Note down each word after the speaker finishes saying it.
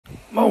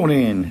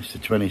Morning, it's the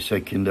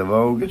 22nd of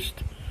August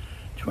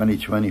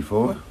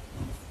 2024.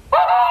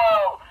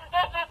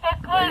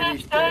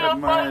 Greatest day of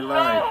my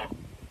life.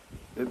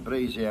 Bit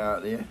breezy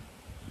out there.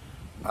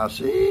 I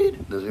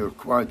said there's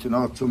quite an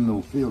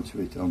autumnal feel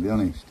to it, I'll be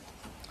honest.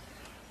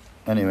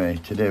 Anyway,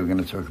 today we're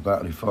going to talk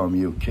about Reform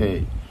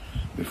UK.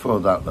 Before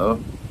that though,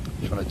 I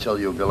just want to tell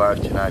you we'll be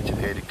live tonight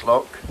at 8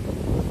 o'clock.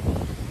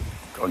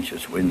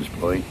 Conscious winds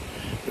blowing.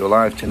 We're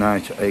live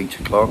tonight at 8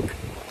 o'clock.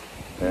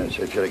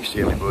 So if you're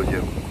extremely bored,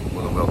 you're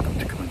more than welcome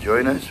to come and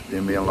join us.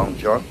 Me and Long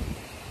John.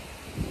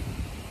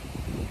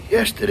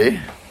 Yesterday,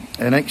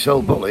 an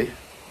XL bully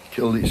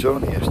killed its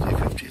owner yesterday,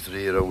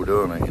 53-year-old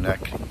owner in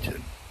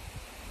Accrington.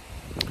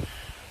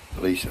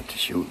 Police had to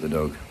shoot the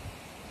dog.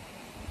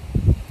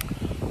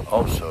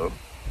 Also,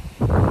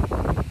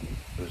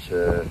 there's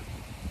a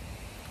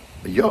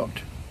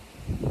yacht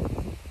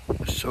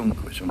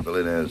sunk with some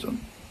billionaires on.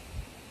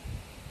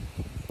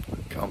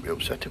 Can't be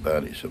upset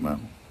about it somehow.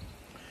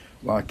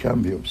 What I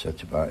can be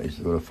upset about is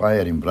there was a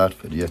fire in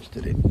Bradford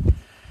yesterday.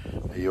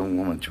 A young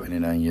woman,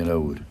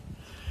 29-year-old,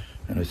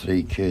 and her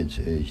 3 kids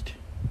aged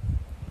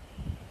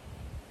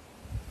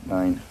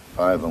 9,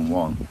 5 and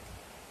 1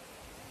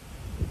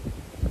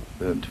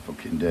 burnt to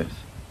fucking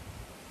death.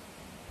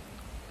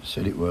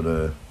 Said it was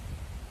a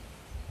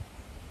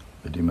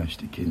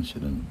domestic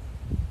incident.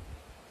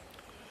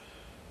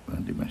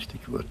 Not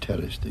domestic, it was a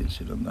terrorist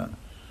incident that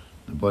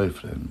the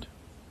boyfriend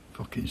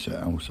fucking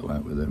set house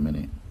alight with them in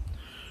it,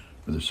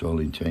 with the sole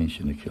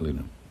intention of killing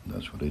them.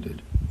 That's what he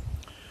did.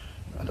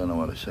 I don't know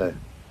what to say.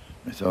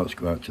 My thoughts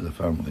go out to the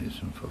families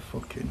and for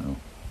fucking hell,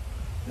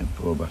 them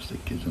poor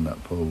bastard kids and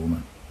that poor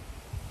woman.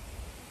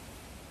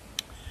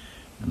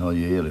 And all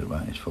you hear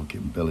about is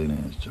fucking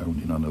billionaires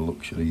drowning on a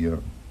luxury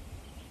yacht.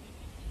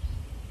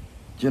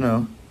 Do you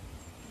know,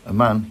 a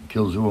man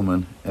kills a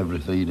woman every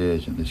 3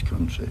 days in this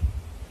country.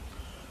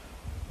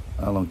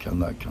 How long can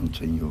that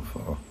continue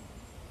for?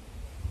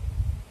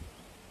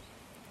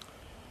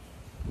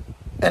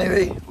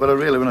 Anyway, what I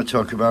really want to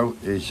talk about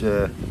is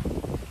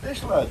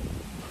this lad.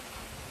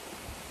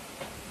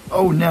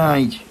 Oh,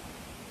 Nige.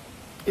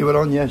 He was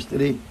on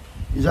yesterday.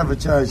 He's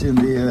advertising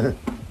the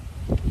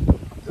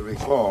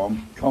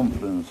Reform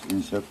Conference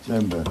in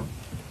September.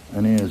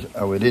 And here's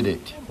how he did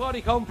it. The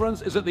Party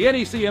Conference is at the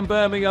NEC in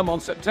Birmingham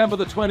on September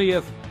the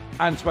 20th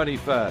and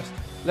 21st.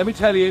 Let me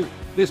tell you,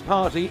 this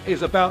party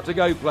is about to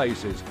go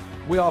places.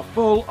 We are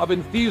full of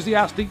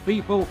enthusiastic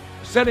people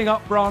setting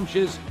up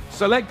branches,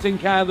 selecting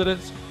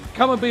candidates.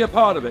 Come and be a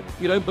part of it.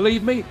 You don't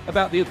believe me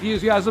about the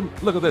enthusiasm?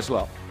 Look at this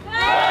lot. Get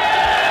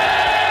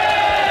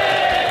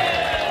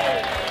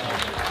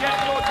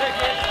your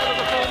tickets for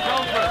the Reform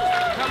Conference.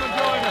 Come and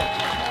join us.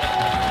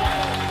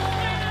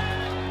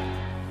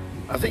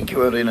 I think you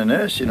were in a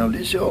nursing home.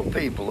 These are all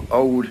people,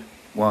 old,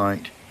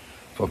 white,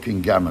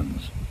 fucking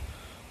gammons.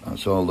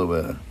 That's all they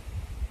were.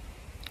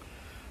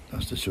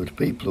 That's the sort of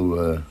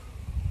people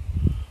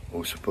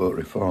who support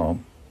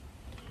reform.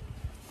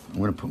 I'm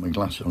going to put my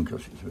glass on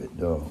because it's a bit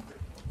dark.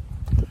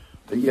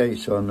 But yeah,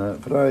 it's on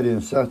Friday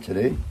and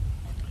Saturday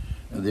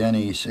at the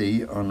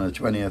NEC on the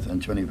 20th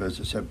and 21st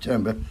of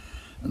September.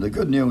 And the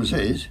good news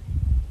is,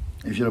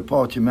 if you're a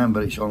party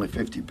member, it's only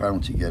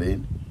 £50 to get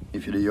in.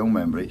 If you're a young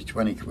member, it's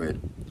 20 quid.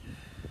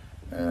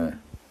 A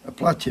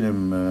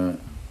platinum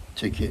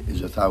ticket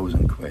is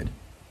 1,000 quid.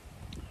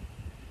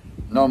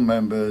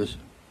 Non-members,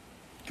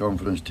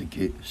 conference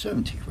ticket,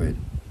 70 quid.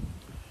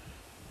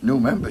 New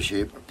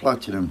membership, a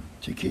platinum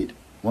ticket,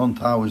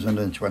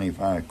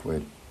 1,025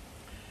 quid.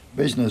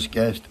 Business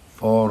guest,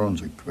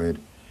 400 quid.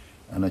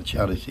 And a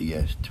charity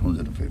guest,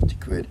 250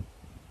 quid.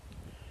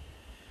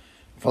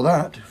 For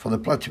that, for the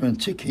platinum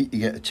ticket,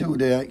 you get a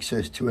 2-day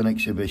access to an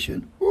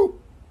exhibition. Woo!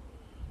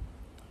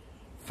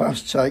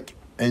 Fast track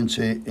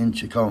entry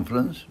into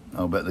conference.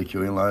 I'll bet they're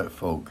queuing like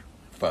folk.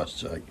 Fast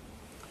track.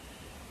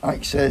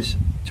 Access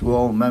to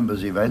all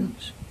members'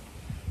 events.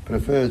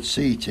 Preferred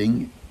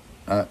seating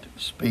at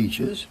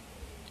speeches.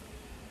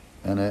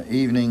 And an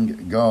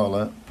evening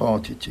gala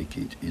party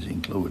ticket is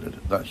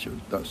included. That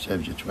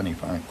saves you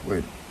 25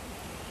 quid.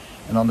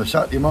 And on the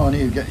Saturday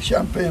morning you get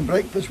champagne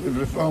breakfast with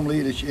Reform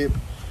leadership.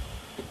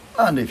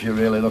 And if you're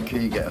really lucky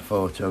you get a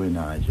photo with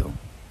Nigel.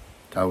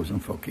 1,000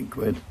 fucking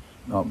quid.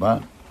 Not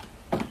bad.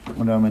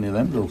 Wonder how many of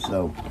them they'll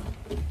sell.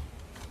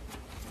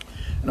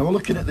 And we're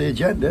looking at the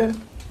agenda.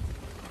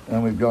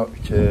 And we've got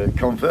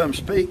confirmed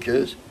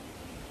speakers.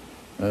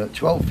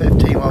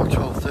 12:15 or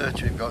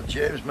 12:30 we've got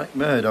James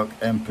McMurdoch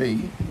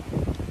MP.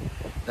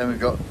 Then we've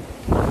got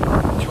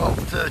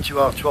 12:30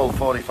 or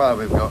 12:45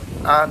 we've got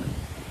Anne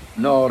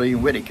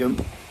Noreen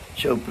Widdicombe.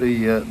 She'll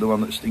be the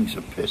one that stinks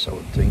of piss, I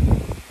would think.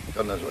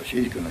 God knows what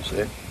she's going to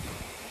say.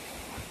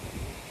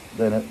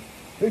 Then at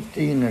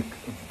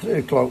 3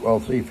 o'clock or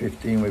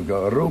 3:15 we've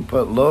got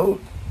Rupert Lowe.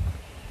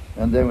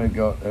 And then we've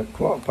got at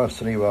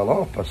 3:15,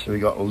 well 3:30 we've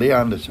got Lee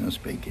Anderson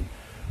speaking.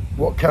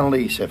 What can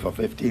Lee say for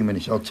 15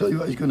 minutes? I'll tell you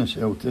what he's going to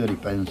say, 30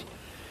 pence.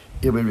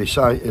 He'll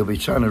be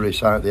trying to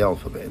recite the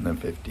alphabet in them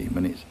 15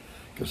 minutes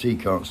because he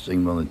can't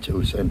sing more than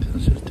 2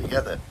 sentences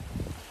together.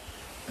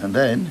 And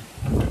then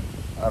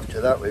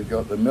After that, we've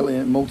got the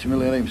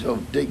multi-millionaire himself,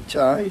 Dick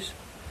Tice.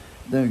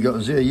 Then we've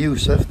got Zia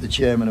Youssef, the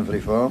chairman of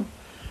Reform.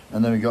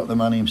 And then we've got the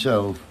man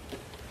himself,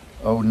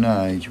 old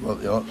Nige, 4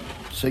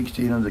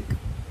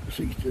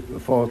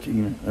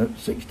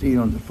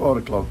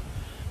 o'clock.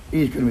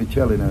 He's going to be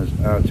telling us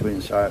how to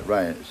incite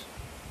riots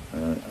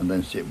and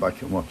then sit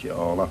back and watch it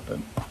all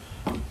happen.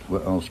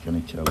 What else can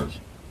he tell us?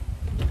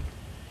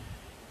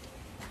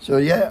 So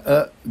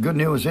yeah, good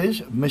news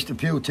is Mr.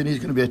 Putin is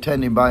going to be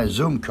attending by a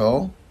Zoom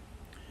call,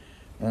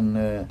 and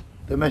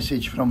the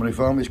message from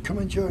Reform is come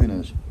and join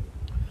us.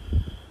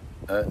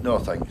 No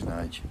thanks,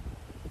 Nige.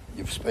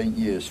 You've spent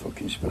years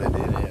fucking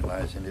spreading hate,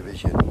 lies and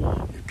division.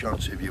 You've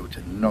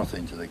contributed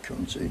nothing to the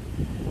country.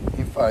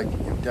 In fact,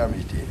 you've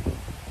damaged it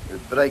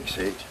with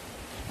Brexit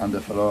and the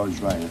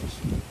Farage riots.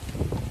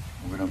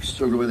 We're going to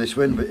struggle with this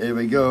win, but here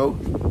we go.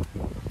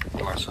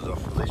 Glasses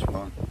off for this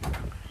one.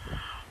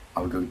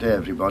 Have a good day,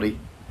 everybody.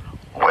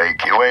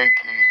 Wakey wake.